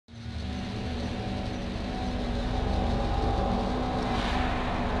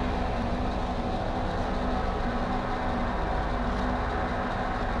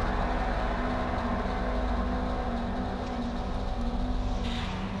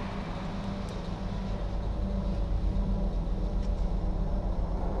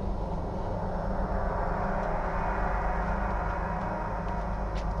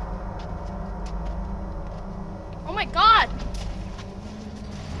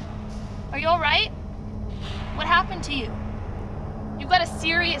Are you all right? What happened to you? You've got a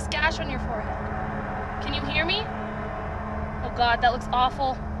serious gash on your forehead. Can you hear me? Oh God, that looks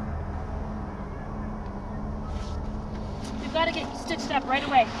awful. We've got to get you stitched up right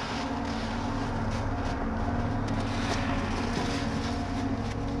away.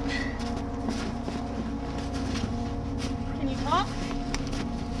 Can you talk?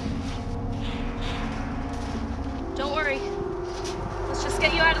 Don't worry. Let's just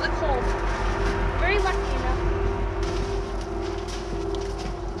get you out of the cold. Very lucky, you know.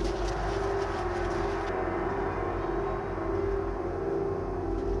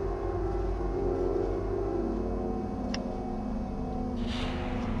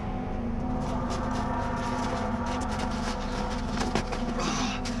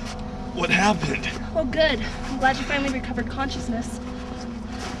 What happened? Oh, good. I'm glad you finally recovered consciousness.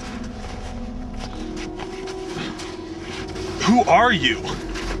 Who are you?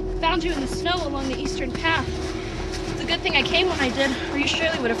 Found you in the snow along the eastern path. It's a good thing I came when I did, or you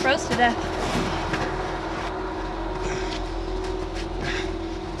surely would have froze to death.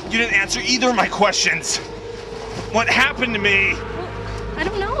 You didn't answer either of my questions. What happened to me? Well, I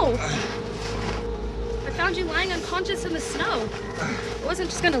don't know. I found you lying unconscious in the snow. I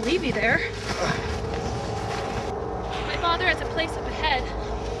wasn't just gonna leave you there. My father has a place up ahead.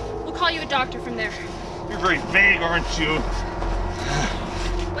 We'll call you a doctor from there. You're very vague, aren't you?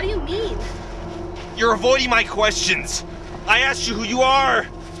 What do you mean? You're avoiding my questions. I asked you who you are.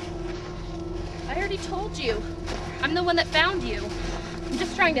 I already told you. I'm the one that found you. I'm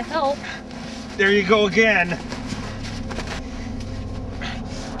just trying to help. There you go again.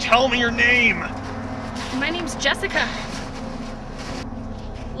 Tell me your name. My name's Jessica.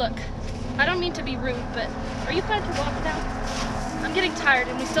 Look, I don't mean to be rude, but are you glad to walk now? I'm getting tired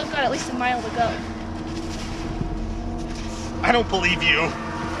and we still got at least a mile to go. I don't believe you.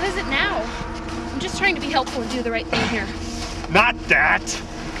 What is it now? I'm just trying to be helpful and do the right thing here. Not that.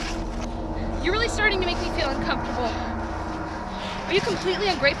 You're really starting to make me feel uncomfortable. Are you completely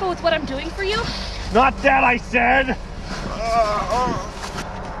ungrateful with what I'm doing for you? Not that, I said.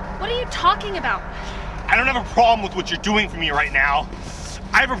 What are you talking about? I don't have a problem with what you're doing for me right now.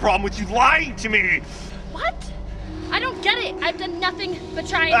 I have a problem with you lying to me. What? I don't get it. I've done nothing but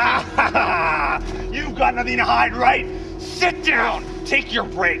try and help. You've got nothing to hide, right? Sit down. Take your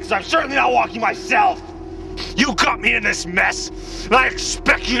breaks. I'm certainly not walking myself. You got me in this mess, and I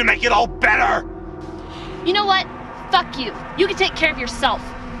expect you to make it all better. You know what? Fuck you. You can take care of yourself.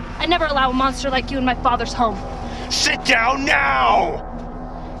 I never allow a monster like you in my father's home. Sit down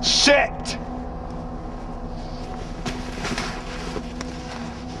now. Sit.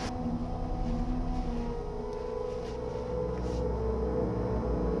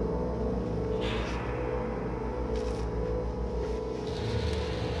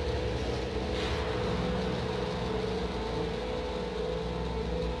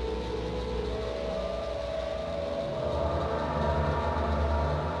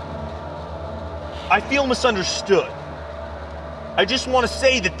 I feel misunderstood. I just want to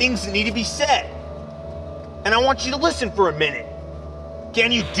say the things that need to be said. And I want you to listen for a minute.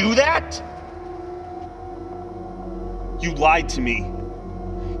 Can you do that? You lied to me.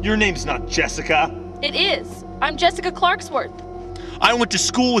 Your name's not Jessica. It is. I'm Jessica Clarksworth. I went to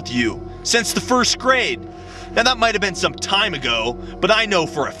school with you since the first grade. Now that might have been some time ago, but I know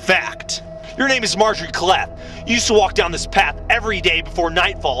for a fact. Your name is Marjorie Clef. You used to walk down this path every day before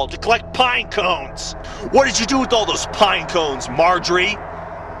nightfall to collect pine cones. What did you do with all those pine cones, Marjorie?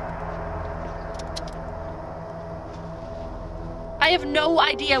 I have no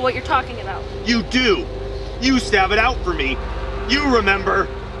idea what you're talking about. You do. You used to have it out for me. You remember.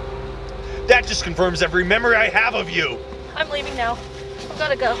 That just confirms every memory I have of you. I'm leaving now. I've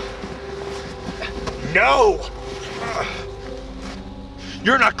gotta go. No!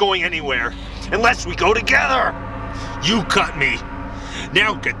 You're not going anywhere unless we go together. You cut me.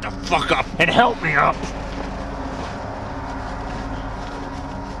 Now get the fuck up and help me up.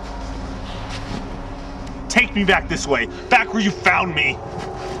 Take me back this way, back where you found me.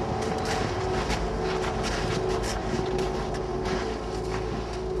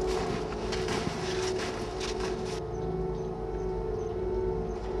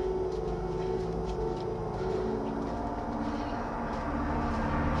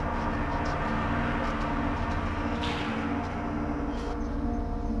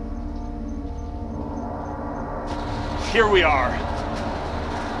 Here we are.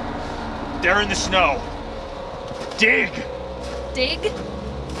 They're in the snow. Dig! Dig?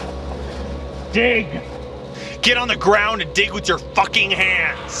 Dig! Get on the ground and dig with your fucking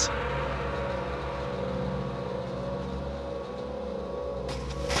hands.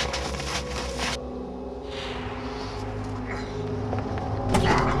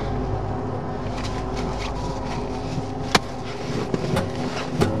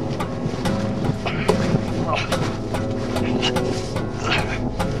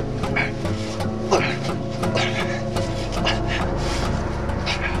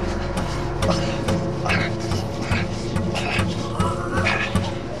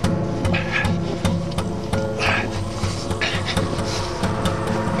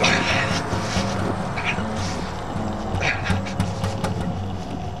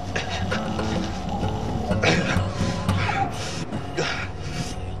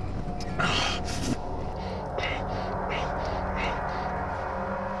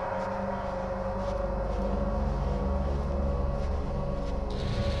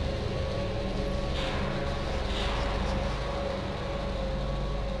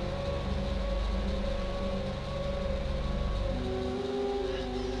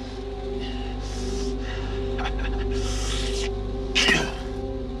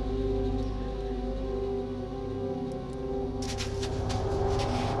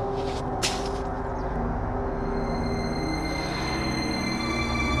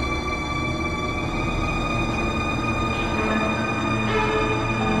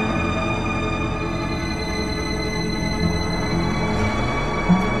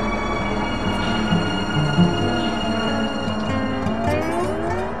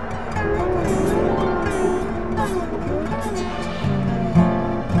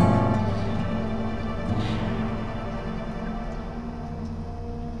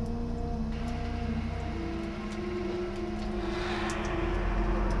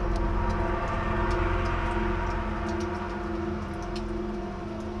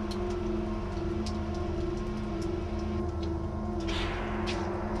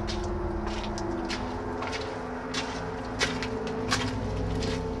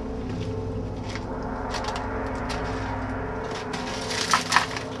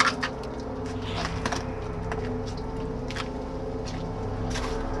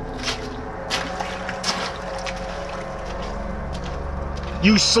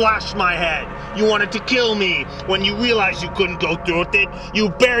 You slashed my head. You wanted to kill me. When you realized you couldn't go through with it, you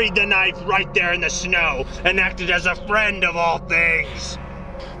buried the knife right there in the snow and acted as a friend of all things.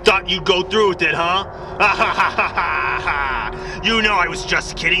 Thought you'd go through with it, huh? You know I was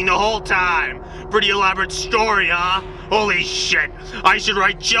just kidding the whole time. Pretty elaborate story, huh? Holy shit, I should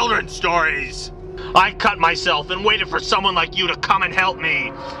write children's stories. I cut myself and waited for someone like you to come and help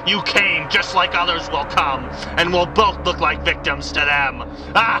me. You came just like others will come, and we'll both look like victims to them.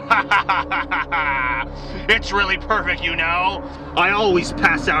 It's really perfect, you know? I always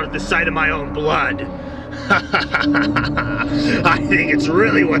pass out at the sight of my own blood. I think it's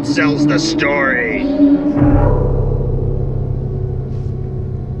really what sells the story.